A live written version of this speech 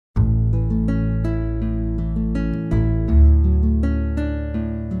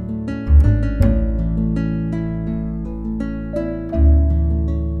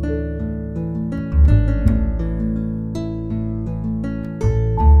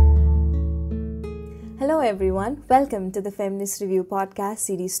everyone, welcome to the Feminist Review Podcast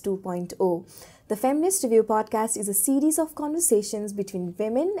Series 2.0. The Feminist Review Podcast is a series of conversations between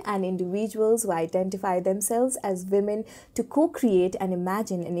women and individuals who identify themselves as women to co-create and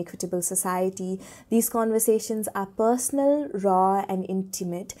imagine an equitable society. These conversations are personal, raw, and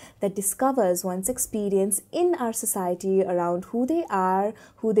intimate that discovers one's experience in our society around who they are,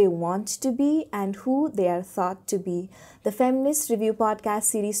 who they want to be, and who they are thought to be. The Feminist Review Podcast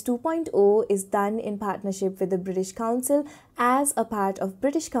Series 2.0 is done in partnership with the British Council as a part of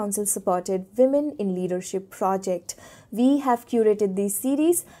British Council-supported Women in Leadership project. We have curated this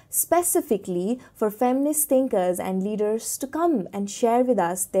series specifically for feminist thinkers and leaders to come and share with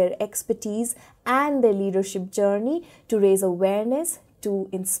us their expertise and their leadership journey to raise awareness, to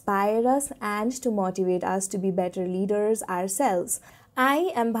inspire us, and to motivate us to be better leaders ourselves.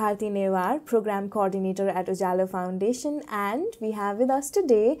 I am Bharti Newar, Program Coordinator at Ujyalo Foundation, and we have with us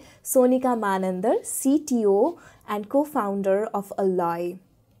today Sonika Manandhar, CTO and co-founder of Aloi.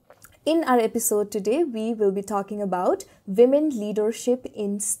 In our episode today, we will be talking about women leadership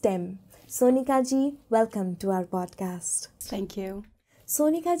in STEM. Sonika ji, welcome to our podcast. Thank you.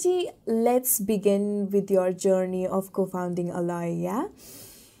 Sonika ji, let's begin with your journey of co-founding Aloi, yeah?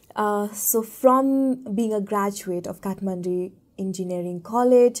 So from being a graduate of Kathmandu Engineering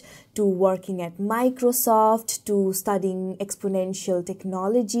College to working at Microsoft to studying exponential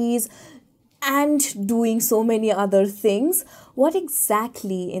technologies and doing so many other things, what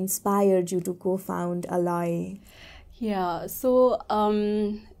exactly inspired you to co-found Aloi? Yeah, so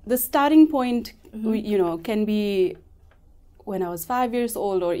the starting point, can be when I was 5 years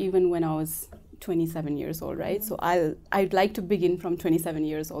old or even when I was 27 years old, right? So I'd like to begin from 27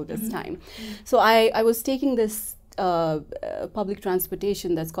 years old this time. So I was taking this public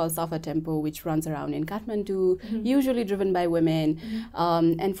transportation that's called Safa Tempo, which runs around in Kathmandu, usually driven by women.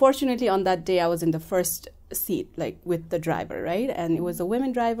 And fortunately on that day I was in the first seat, like with the driver, right? And it was a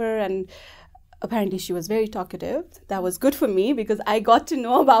women driver, and apparently she was very talkative. That was good for me because I got to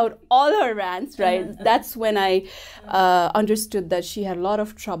know about all her rants, right? That's when I understood that she had a lot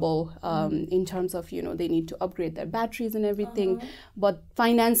of trouble in terms of, they need to upgrade their batteries and everything. But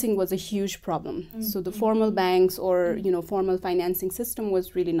financing was a huge problem. So the formal banks or, formal financing system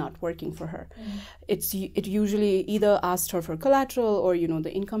was really not working for her. It usually either asked her for collateral or,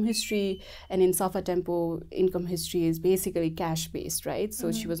 the income history. And in Safa Tempo, income history is basically cash-based, right?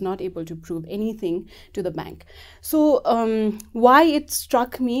 So she was not able to prove anything to the bank. So why it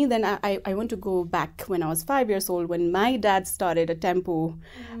struck me, then I want to go back when I was 5 years old when my dad started a Tempo,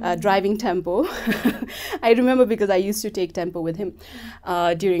 driving Tempo. I remember because I used to take Tempo with him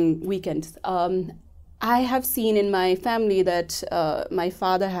during weekends. I have seen in my family that my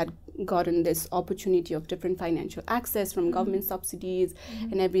father had gotten this opportunity of different financial access from government subsidies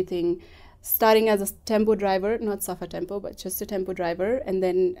and everything, starting as a Tempo driver, not Safa Tempo, but just a Tempo driver, and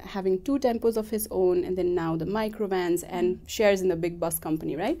then having 2 Tempos of his own, and then now the microvans and shares in the big bus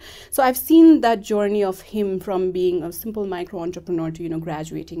company, right? So I've seen that journey of him from being a simple micro entrepreneur to,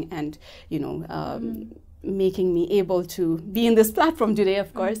 graduating and, making me able to be in this platform today,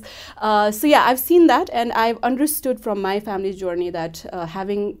 of course. So yeah, I've seen that, and I've understood from my family journey that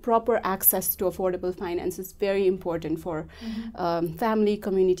having proper access to affordable finance is very important for family,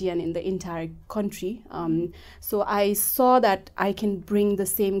 community, and in the entire country. So I saw that I can bring the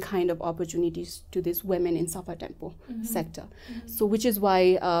same kind of opportunities to these women in Safa Tempo sector. So which is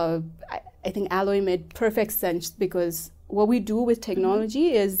why I think Aloi made perfect sense, because what we do with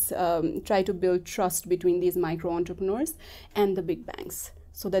technology is try to build trust between these micro entrepreneurs and the big banks,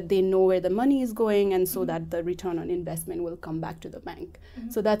 so that they know where the money is going, and so that the return on investment will come back to the bank.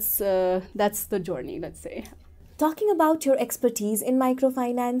 So that's the journey, let's say. Talking about your expertise in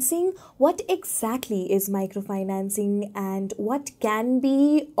microfinancing, what exactly is microfinancing and what can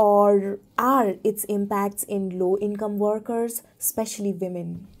be or are its impacts in low-income workers, especially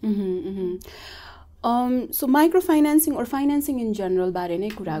women? So microfinancing or financing in general बारे नै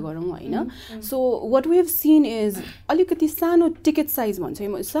कुरा गरौँ हैन. So what we have seen is अलिकति सानो ticket size भन्छ,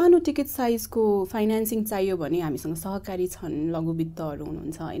 सानो ticket साइजको फाइनान्सिङ चाहियो भने हामीसँग सहकारी छन्, लघु वित्तहरू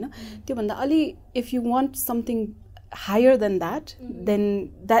हुनुहुन्छ हैन. त्यो भन्दा अलि if you want something higher than that, then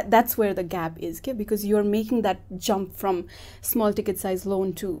that's where the gap is, okay? Because you're making that jump from small ticket size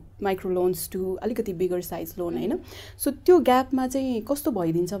loan to micro loans to alikati bigger size loan, हैन. So त्यो ग्यापमा चाहिँ कस्तो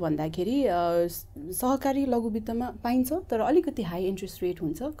भइदिन्छ भन्दाखेरि सहकारी लघु वित्तमा पाइन्छ तर अलिकति हाई इन्ट्रेस्ट रेट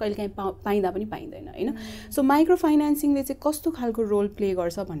हुन्छ, कहिलेकाहीँ पाइँदा पनि पाइँदैन, हैन. सो माइक्रो फाइनान्सिङले चाहिँ कस्तो खालको रोल प्ले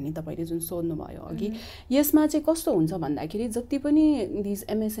गर्छ भन्ने तपाईले जुन सोध्नु भयो अघि, यसमा चाहिँ कस्तो हुन्छ भन्दाखेरि जति पनि these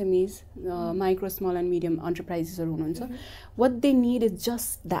MSMEs micro small and medium एन्टरप्राइजेसहरु हुनुहुन्छ, what they need is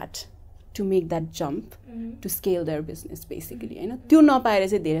just that, to make that jump to scale their business basically हैन त्यो नपाएर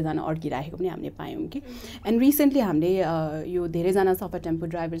चाहिँ धेरै जना अड्किराखेको पनि हामीले पायौं कि and recently हामीले यो धेरै जना सफा टेम्पो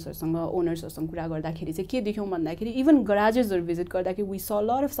ड्राइभर्सहरुसँग ओनर्सहरुसँग कुरा गर्दाखेरि चाहिँ के देख्यौं भन्दाखेरि even garagesहरु visit गर्दाखेरि we saw a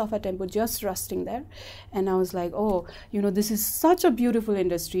lot of safa tempo just rusting there and I was like oh you know this is such a beautiful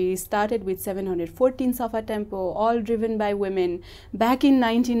industry started with 714 safa tempo all driven by women back in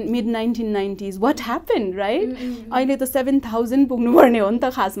mid 1990s what happened right अहिले त 7000 पुग्नु पर्ने हो नि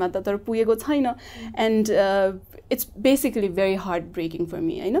त खासमा त तर पुगेको छैन and it's basically very heartbreaking for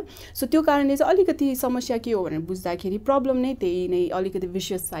me हैन सो त्यो कारणले चाहिँ अलिकति समस्या के हो भनेर बुझ्दाखेरि प्रब्लम नै त्यही नै अलिकति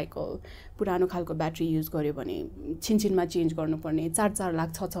vicious cycle पुरानो खालको ब्याट्री युज गर्यो भने छिनछिनमा चेन्ज गर्नुपर्ने 4-4 लाख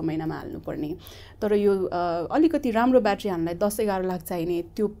 6-6 महिनामा हाल्नुपर्ने तर यो अलिकति राम्रो ब्याट्री हाल्नलाई 10-11 लाख चाहिने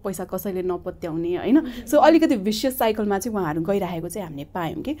त्यो पैसा कसैले नपत्याउने हैन सो अलिकति vicious cycleमा चाहिँ उहाँहरु गइराखेको चाहिँ हामीले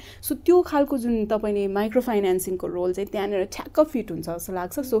पायौं के सो त्यो खालको जुन तपाईले माइक्रो फाइनान्सिङको रोल चाहिँ त्यहाँनेर ठ्याक्क फिट हुन्छ जस्तो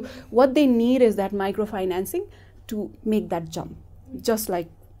लाग्छ so what they need is that microfinancing to make that jump just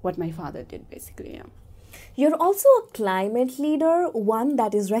like what my father did basically yeah. You're also a climate leader, one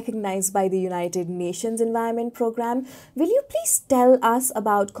that is recognized by the United Nations Environment Programme. Will you please tell us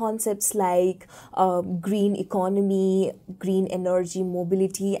about concepts like green economy, green energy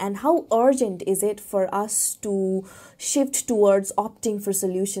mobility, and how urgent is it for us to shift towards opting for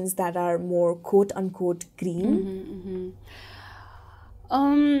solutions that are more quote-unquote green?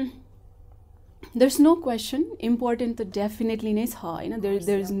 There's no question important to definitely नै छ हैन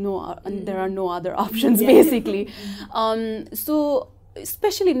there are no other options basically so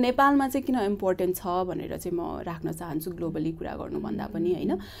especially नेपालमा चाहिँ किन important छ भनेर चाहिँ म राख्न चाहन्छु ग्लोबली कुरा गर्नु भन्दा पनि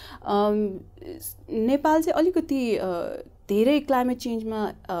हैन नेपाल चाहिँ अलिकति धेरै क्लाइमेट चेन्जमा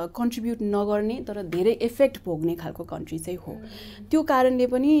कन्ट्रिब्युट नगर्ने तर धेरै इफेक्ट भोग्ने खालको कन्ट्री चाहिँ हो त्यो कारणले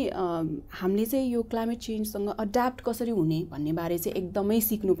पनि हामीले चाहिँ यो क्लाइमेट चेन्जसँग अड्याप्ट कसरी हुने भन्ने बारे चाहिँ एकदमै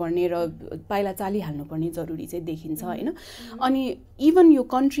सिक्नुपर्ने र पाइला चालिहाल्नुपर्ने जरुरी चाहिँ देखिन्छ हैन अनि इभन यो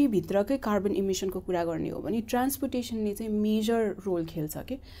कन्ट्री भित्रकै कार्बन इमिसनको कुरा गर्ने हो भने ट्रान्सपोर्टेसनले चाहिँ मेजर रोल खेल्छ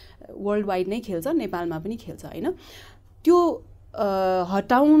के वर्ल्ड वाइड नै खेल्छ नेपालमा पनि खेल्छ हैन त्यो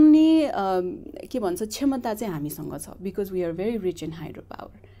हटाउने के भन्छ क्षमता चाहिँ हामीसँग छ because we are very rich in hydro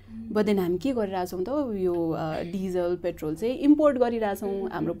power but then हामी के गरिरहेछौँ त यो डिजल पेट्रोल चाहिँ इम्पोर्ट गरिरहेछौँ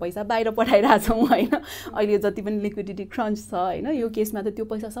हाम्रो पैसा बाहिर पठाइरहेछौँ हैन अहिले जति पनि लिक्विडिटी क्रन्च छ हैन यो केसमा त त्यो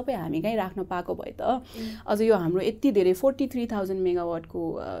पैसा सबै हामी कहीँ राख्न पाएको भए त अझ यो हाम्रो यति धेरै 43000 मेगावाटको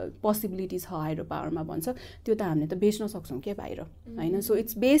पोसिबिलिटी छ हाइड्रो पावरमा भन्छ त्यो त हामीले त बेच्न सक्छौँ के बाहिर हैन सो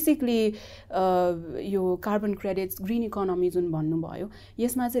इट्स बेसिकली यो कार्बन क्रेडिट्स ग्रीन इकोनोमी जुन भन्नुभयो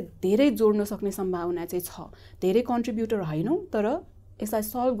यसमा चाहिँ धेरै जोड्न सक्ने सम्भावना चाहिँ छ धेरै कन्ट्रिब्युटर हैनौं तर यसलाई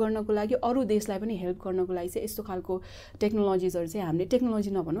सल्भ गर्नको लागि अरु देशलाई पनि हेल्प गर्नको लागि चाहिँ यस्तो खालको टेक्नोलोजिजहरु चाहिँ हामीले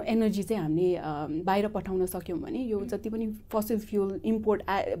टेक्नोलोजी नभनौं एनर्जी चाहिँ हामीले बाहिर पठाउन सक्यौं भने यो जति पनि फसिल फ्युल इम्पोर्ट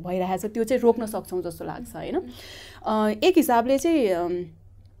भइरहेछ त्यो चाहिँ रोक्न सक्छौं जस्तो लाग्छ हैन एक हिसाबले चाहिँ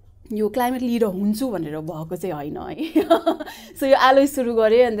यो क्लाइमेट लिडर हुन्छु भनेर भएको चाहिँ हैन है सो यो आलोइ सुरु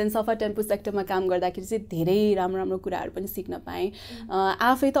गरे एन्ड देन सफा टेम्पो सेक्टरमा काम गर्दाखेरि चाहिँ धेरै राम्रो कुराहरु पनि सिक्न पाएँ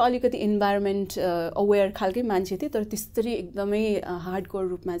आफै त अलिकति इन्भाइरोन्मेन्ट अवेयर खालकै मान्छे थिए तर त्यसरी एकदमै हार्डकोर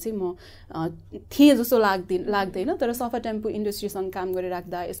रूपमा चाहिँ म थिए जस्तो लाग्दैन तर सफा टेम्पो इन्डस्ट्रीसँग काम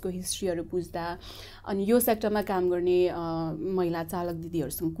गरिराख्दा यसको हिस्ट्रीहरु बुझ्दा अनि यो सेक्टरमा काम गर्ने महिला चालक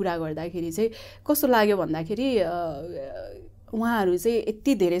दिदीहरुसँग कुरा गर्दाखेरि चाहिँ कस्तो लाग्यो भन्दाखेरि उहाँहरु चाहिँ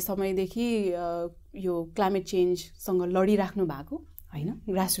यति धेरै समयदेखि यो क्लाइमेट चेन्जसँग लडिराख्नु भएको हैन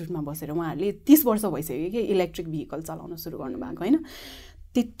ग्रासरुटमा बसेर उहाँहरुले 30 वर्ष भइसक्यो कि इलेक्ट्रिक भेहिकल चलाउन सुरु गर्नु भएको हैन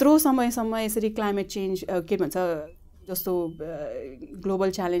त्यत्रो समयसम्म यसरी क्लाइमेट चेन्ज के भन्छ जस्तो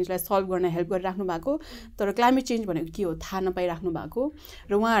ग्लोबल च्यालेन्जलाई सल्भ गर्न हेल्प गरिराख्नु भएको तर क्लाइमेट चेन्ज भनेको के हो थाहा नपाइराख्नु भएको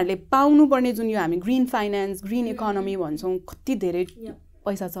र उहाँहरुले पाउनु पर्ने जुन यो हामी ग्रीन फाइनान्स ग्रीन इकोनोमी भन्छौं कति धेरै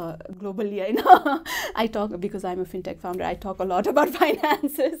पैसा छ ग्लोबली हैन I talk because I am a fintech founder I talk a lot about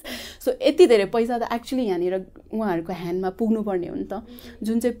फाइनान्सेस so यति धेरै पैसा त एक्चुअली यहाँनिर उहाँहरुको ह्यान्डमा पुग्नु पर्ने हो नि त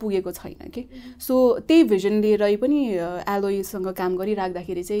जुन चाहिँ पुगेको छैन के सो त्यही भिजन लिएर पनि एलोइसँग काम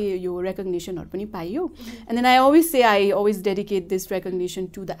गरिराख्दाखेरि चाहिँ यो रेकग्निसनहरु पनि पाइयो and then I always dedicate this recognition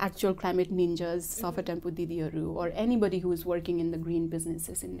to the actual climate निन्जास सफा टेम्पो दिदीहरु और anybody who is working in the green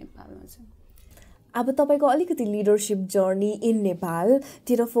businesses in Nepal अब तपाईको अलिकति leadership journey in Nepal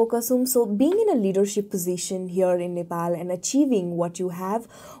तिर focus so being in a leadership position here in Nepal and achieving what you have,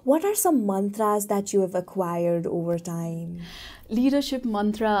 what are some mantras that you have acquired over time? Leadership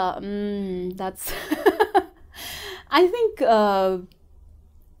mantra, that's I think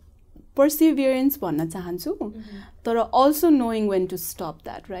perseverance भन्न चाहन्छु तर also knowing when to stop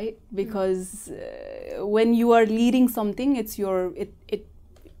that, right? Because when you are leading something it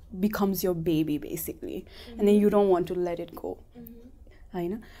becomes your baby basically and then you don't want to let it go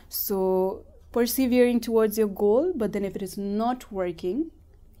होइन. So persevering towards your goal, but then if it is not working,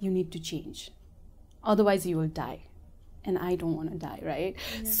 you need to change. Otherwise, you will die. And I don't want to die, right?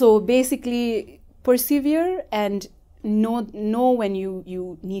 Yeah. So basically, persevere and know when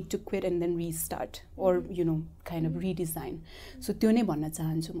you need to quit and then restart or, kind of redesign. So त्यो नै भन्न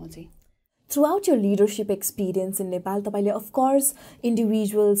चाहन्छु म चाहिँ. Throughout your leadership experience in Nepal, तपाईले of course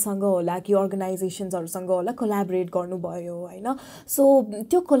individualसँग होला कि organizationsहरुसँग होला collaborate गर्नुभयो हैन. So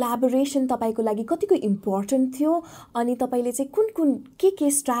त्यो collaboration तपाईको लागि कतिको important थियो अनि तपाईले चाहिँ कुन के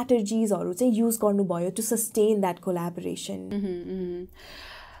strategiesहरु चाहिँ use गर्नुभयो to sustain that collaboration?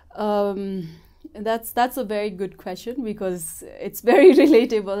 That's a very good question because it's very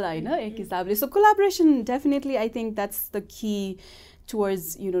relatable, I know. So collaboration, definitely, I think that's the key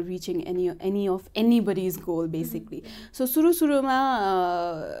towards reaching any of anybody's goal, basically. So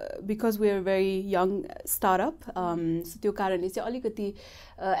suruma because we are a very young startup, so त्यो कारणले चाहिँ अलिकति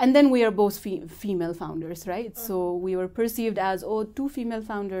and then we are both female founders, right? So we were perceived as two female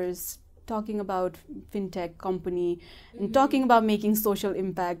founders talking about fintech company and talking about making social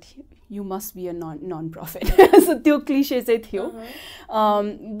impact. You must be a non-profit. So त्यो cliche चाहिँ थियो.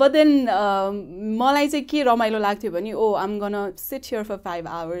 But then मलाई चाहिँ के रमाइलो लाग्थ्यो भने I'm gonna sit here for 5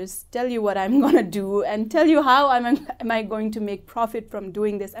 hours, tell you what I'm gonna do and tell you how am I going to make profit from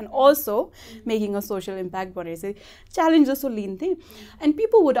doing this and also making a social impact भनेर चाहिँ challenge जस्तो लिन्थे. And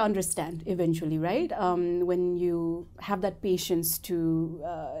people would understand eventually, right? When you have that patience to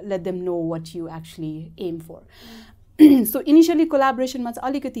let them know what you actually aim for. So initially collaboration मा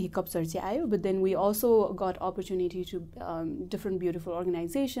चाहिँ अलिकति hiccups चाहिँ आयो, but then we also got opportunity to different beautiful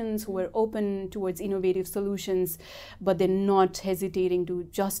organizations who were open towards innovative solutions, but then not hesitating to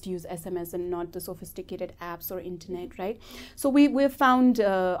just use SMS and not the sophisticated apps or internet, right? So we found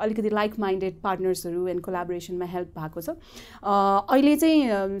अलिकति like-minded partners and collaboration मा help भएको छ. अहिले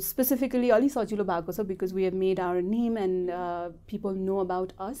चाहिँ specifically अलि सजिलो भएको छ because we have made our name and people know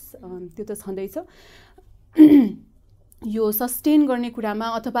about us. त्यो त छँदैछ. यो sustain गर्ने कुरामा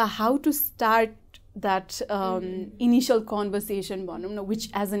अथवा how to start that initial conversation भनौँ न, which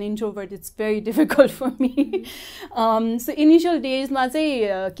as an introvert it's very difficult for me. So initial days मा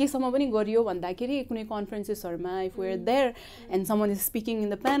चाहिँ केसम्म पनि गरियो भन्दाखेरि कुनै conferencesहरुमा if we're there and someone is speaking in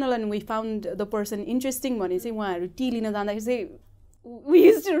the panel and we found the person interesting भने चाहिँ उहाँहरु टी लिन जाँदाखेरि चाहिँ we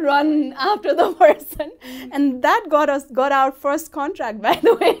used to run after the person and that got our first contract, by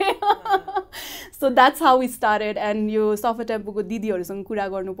the way. So that's how we started. And यो software tempo को दिदीहरुसँग कुरा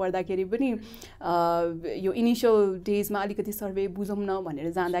गर्नु पर्दाखेरि पनि यो initial days मा अलिकति सर्वे बुझौँ न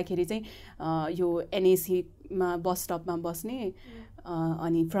भनेर जाँदाखेरि चाहिँ यो NAC मा बस स्टप मा बस्ने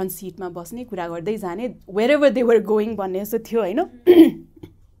अनि फ्रन्ट सीट मा बस्ने कुरा गर्दै जाने wherever they were going भन्ने जस्तो थियो हैन.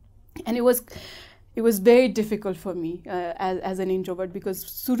 And it was very difficult for me as an introvert because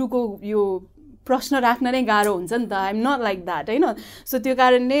सुरुको यो प्रश्न राख्न नै गाह्रो हुन्छ नि त. I'm not like that, हैन. So त्यो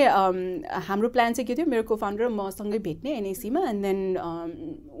कारणले हाम्रो प्लान चाहिँ के थियो, मेरो को-फाउन्डर म सँगै भेट्ने NAC मा and then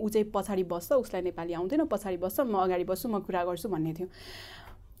उ चाहिँ पछाडी बस्छ, उसलाई नेपाली आउँदैन, पछाडी बस्छ, म अगाडि बस्छु, म कुरा गर्छु भन्ने थियो.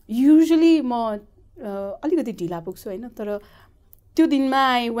 Usually म अलिकति ढिला पुग्छु हैन, तर त्यो दिनमा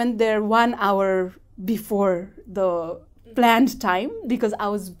I went there 1 hour before the planned time because I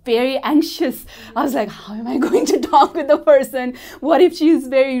was very anxious. I was like, how am I going to talk with the person? What if she is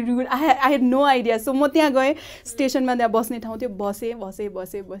very rude? I had no idea. So म त्यहाँ गए, स्टेशनमा त्यहाँ बस्ने ठाउँ थियो,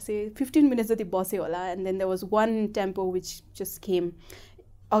 बसे 15 minutes जति बसे होला. And then there was one tempo which just came.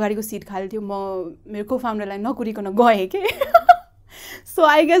 अगाडिको सीट खाली थियो, म मेरो को-फाउन्डरलाई नकुरिकन गए के. So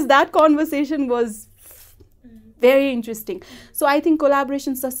I guess that conversation was very interesting. So I think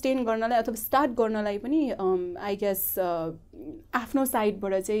collaboration sustain गर्नलाई अथवा start गर्नलाई पनि I guess आफ्नो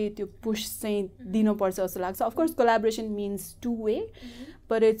साइडबाट चाहिँ त्यो push चाहिँ दिनुपर्छ जस्तो लाग्छ. Of course collaboration means two-way,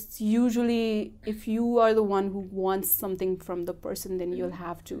 but it's usually if you are the one who wants something from the person, then you'll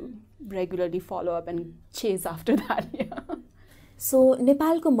have to regularly follow up and chase after that. Yeah. So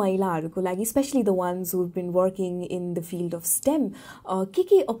नेपालको महिलाहरूको लागि, especially the ones who've been working in the field of STEM,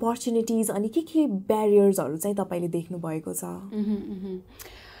 के opportunities अनि के barriersहरु चाहिँ तपाईले देख्नु भएको छ?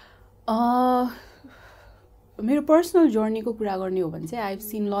 मेरो पर्सनल जर्नीको कुरा गर्ने हो भने चाहिँ I've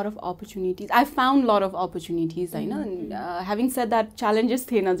seen lot of opportunities. I found lot of opportunities, हैन. Having said that, challenges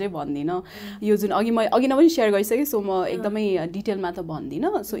थिएन चाहिँ भन्दिन. यो जुन अघि नै पनि शेयर गरिसके, so म एकदमै डिटेलमा त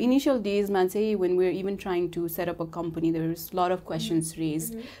भन्दिन. So initial days मा चाहिँ when we were even trying to set up a company, there was a lot of questions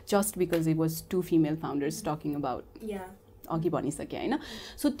raised just because it was two female founders talking about अघि भनिसके हैन.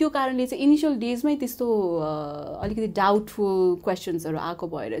 सो त्यो कारणले चाहिँ इनिशियल डेजमै त्यस्तो अलिकति डाउटफुल क्वेशन्सहरु आको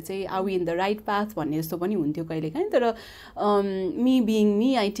भएर चाहिँ are we in the right path भन्ने जस्तो पनि हुन्थ्यो कहिलेकाहीँ. तर me being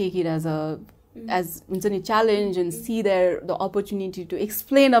me, I take it as a as a challenge and see there the opportunity to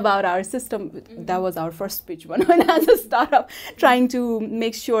explain about our system. That was our first pitch one as a startup, trying to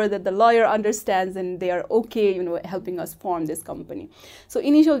make sure that the lawyer understands and they are okay, helping us form this company. So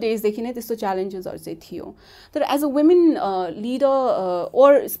initial days देखि नै त्यस्तो challenges चाहिँ थियो. तर as a women leader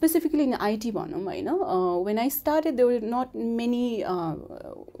or specifically in IT भनौं हैन, when I started there were not many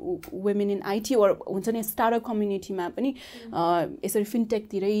women in IT or हुन्छ नि startup community मा पनि यसरी fintech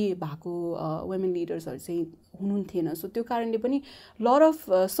तिरै भएको women leaders are saying हुनुहुन्थेन. So त्यो कारणले पनि lot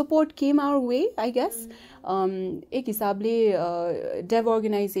of support came our way, I guess. एक हिसाबले dev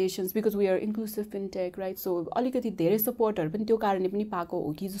organizations, because we are inclusive fintech, right? So अलिकति धेरै सपोर्टहरु पनि त्यो कारणले पनि पाएको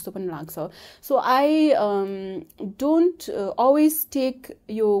हो कि जस्तो पनि लाग्छ. So I don't always take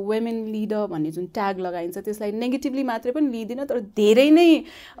यो women leader भन्ने जुन ट्याग लगाइन्छ त्यसलाई नेगेटिभली मात्रै पनि लिदिन, तर धेरै नै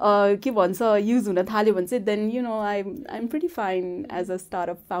के भन्छ युज हुन थाल्यो भने चाहिँ then I'm pretty fine as a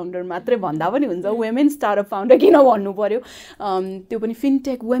startup founder मात्रै भन्दा पनि हुन्छ. Women startup founder किन भन्नु पर्यो, त्यो पनि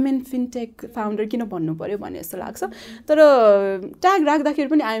fintech women fintech founder किन भन्नु पर्यो भन्ने जस्तो लाग्छ. तर ट्याग राख्दाखेरि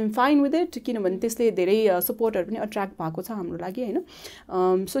पनि I am fine with it किनभने त्यसले धेरै सपोर्टहरु पनि अट्र्याक्ट भएको छ हाम्रो लागि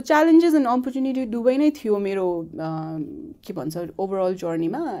हैन. So challenges and opportunity दुवै नै थियो मेरो के भन्छ ओभरअल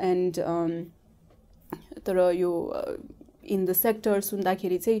जर्नीमा. एन्ड तर यो in the sector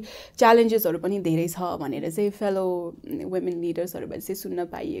सुन्दाखेरि चाहिँ challengesहरु पनि धेरै छ भनेर चाहिँ fellow women leadersहरुबाट चाहिँ सुन्न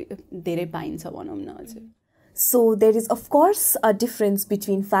पाइए धेरै पाइन्छ भनौं न हजुर. So there is of course a difference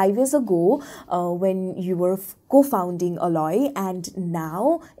between 5 years ago when you were co-founding Aloi and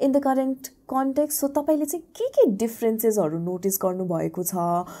now in the current context. So तपाईले चाहिँ के differences हरु notice गर्नु भएको छ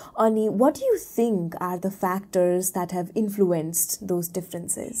अनि what do you think are the factors that have influenced those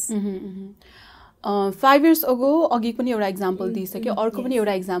differences? 5 years ago अघि पनि एउटा example दिइसक्यो, अर्को पनि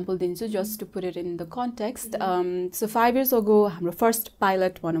एउटा example दिन्छु just to put it in the context. So 5 years ago हाम्रो first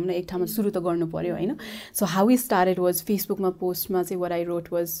pilot भनौं न एक ठाउँमा सुरु त गर्नु पर्यो हैन. So how we started was Facebook मा post मा चाहिँ what I wrote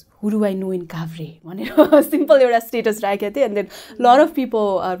was who do I know in Kavre भनेर simple एउटा status राखेको थिए, and then a lot of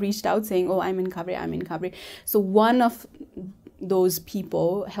people reached out saying oh I'm in Kavre. So one of those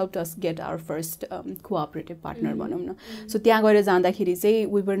people helped us get our first cooperative partner भनौं न. So त्यहाँ गएर जाँदाखेरि चाहिँ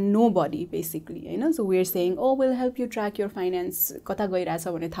we were nobody basically हैन. So we are saying oh we'll help you track your finance, कता गइराछ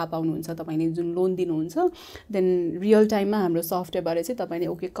भने थाहा पाउनुहुन्छ तपाईले जुन लोन दिनुहुन्छ. Then real time मा हाम्रो सफ्टवेयर बारे चाहिँ तपाईले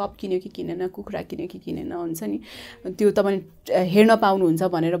ओके कप किन्यो कि किनेन, कुखुरा किन्यो कि किनेन हुन्छ नि, त्यो तपाईले हेर्न पाउनुहुन्छ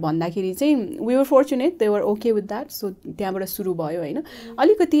भनेर भन्दाखेरि चाहिँ we were fortunate, they were okay with that. So त्यहाँबाट सुरु भयो हैन.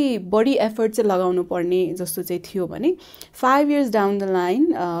 अलिकति बढी एफर्ट चाहिँ लगाउनु पर्ने जस्तो चाहिँ थियो भने 5 years down the line,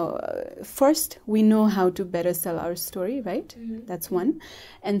 first we know how to better sell our story, right? That's one.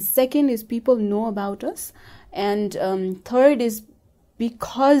 And second is people know about us. And third is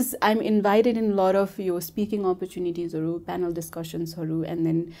because I'm invited in a lot of your speaking opportunities or panel discussions, and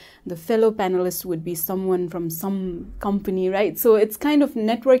then the fellow panelists would be someone from some company, right? So it's kind of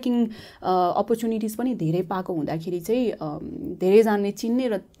networking opportunities पनि धेरै पाएको हुँदाखेरि चाहिँ धेरै जनाले चिन्ने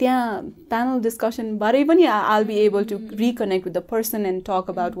र त्यहाँ panel discussion बारे पनि I'll be able to reconnect with the person and talk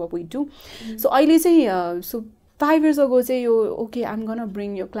about what we do. So अहिले चाहिँ so 5 years ago चाहिँ यो okay I'm going to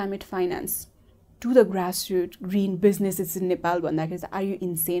bring your climate finance to the grassroots green businesses in Nepal भन्दाखेरि चाहिँ are you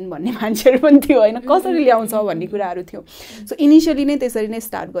insane भन्ने मान्छेहरु पनि थियो हैन, कसरी ल्याउँछ भन्ने कुराहरु थियो. So initially नै त्यसरी नै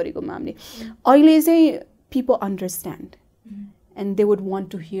स्टार्ट गरेको हामीले. अहिले चाहिँ people understand and they would want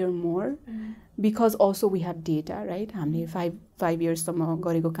to hear more because also we have data, right? हामीले 5 years सम्म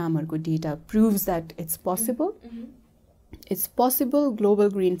गरेको कामहरुको data proves that it's possible. It's possible global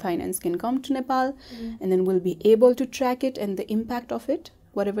green finance can come to Nepal and then we'll be able to track it and the impact of it.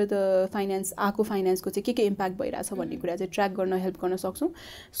 Whatever the finance आको finance को चाहिँ के impact भइराछ भन्ने कुरा चाहिँ track गर्न help गर्न सक्छौं.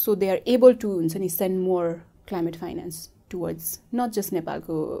 So they are able to हुन्छ नि send more climate finance towards not just Nepal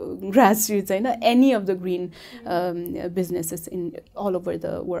ko grassroots हैन, any of the green businesses in all over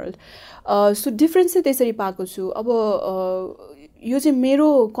the world. So difference चाहिँ त्यसरी पाएको छु. अब यो चाहिँ मेरो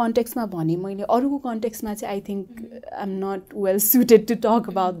context मा भने मैले अरूको context मा चाहिँ I think I'm not well suited to talk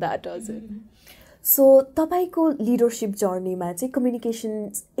about that also. So तपाईको leadership journey मा चाहिँ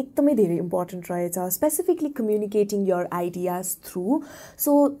communication एकदमै धेरै important रहेछ, specifically communicating your ideas through.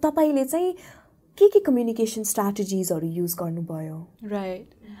 So तपाईले चाहिँ के communication strategies हरु use गर्नु भयो? Right.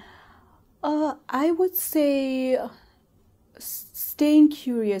 I would say staying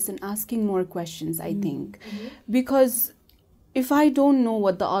curious and asking more questions, I think. Because if I don't know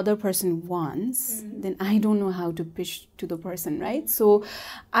what the other person wants, then I don't know how to pitch to the person, right? So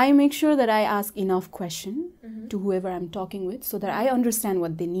I make sure that I ask enough question to whoever I'm talking with so that I understand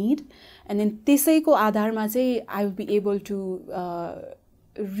what they need. And then त्यसैको आधारमा चाहिँ I will be able to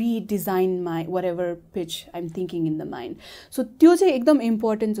redesign my whatever pitch I'm thinking in the mind. So त्यो चाहिँ एकदम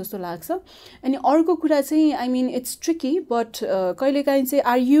important जस्तो लाग्छ. अनि अर्को कुरा चाहिँ I mean it's tricky but कहिलेकाहीँ चाहिँ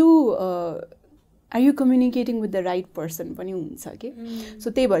are you communicating with the right person पनि हुन्छ के.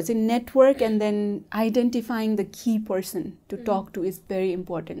 So त्यही भएर चाहिँ network and then identifying the key person to talk to is very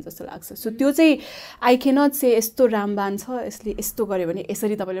important जस्तो लाग्छ. So त्यो चाहिँ I cannot say यस्तो रामबान छ यसले यस्तो गर्यो भने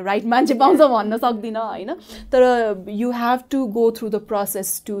यसरी तपाईले right मान्छे पाउँछ भन्न सक्दिन हैन. तर you have to go through the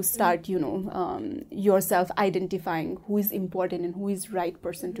process to start yourself identifying who is important and who is right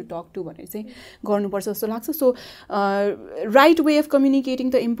person to talk to भनेर चाहिँ गर्नुपर्छ जस्तो लाग्छ. So right way of communicating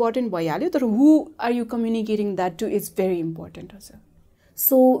the important भइहाल्यो तर who are you communicating that to is very important also.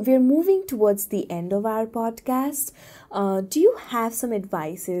 So we're moving towards the end of our podcast. Do you have some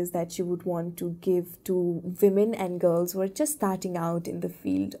advices that you would want to give to women and girls who are just starting out in the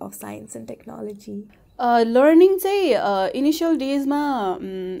field of science and technology? Learning say initial days ma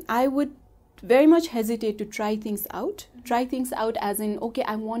I would very much hesitate to try things out. Try things out as in, okay,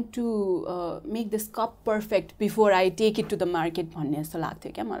 I want to make this cup perfect before I take it to the market.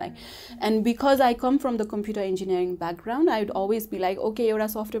 And because I come from the computer engineering background, I would always be like, okay, you're a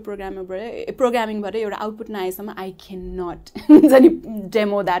software programming, but your output I cannot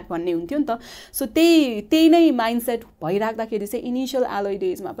demo that one. So they mindset initial Aloi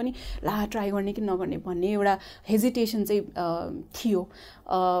days ma pani la try गर्ने कि नगर्ने भन्ने एउटा hesitation चाहिँ थियो.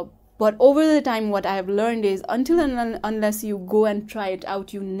 But over the time, what I have learned is until and unless you go and try it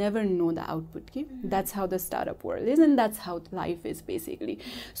out, you never know the output. That's how the startup world is, and that's how life is basically.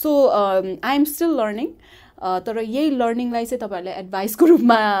 So I'm still learning. तर यही लर्निङलाई चाहिँ तपाईहरुले एडभाइसको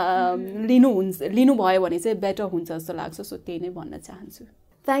रूपमा लिनु भयो भने चाहिँ better हुन्छ जस्तो लाग्छ. सो त्यही नै भन्न चाहन्छु.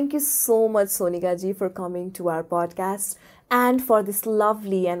 Thank you so much, Sonika ji, for coming to our podcast and for this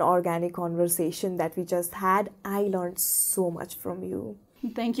lovely and organic conversation that we just had. I learned so much from you.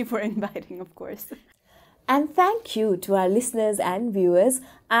 Thank you for inviting, of course. And thank you to our listeners and viewers.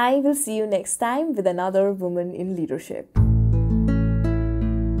 I will see you next time with another woman in leadership.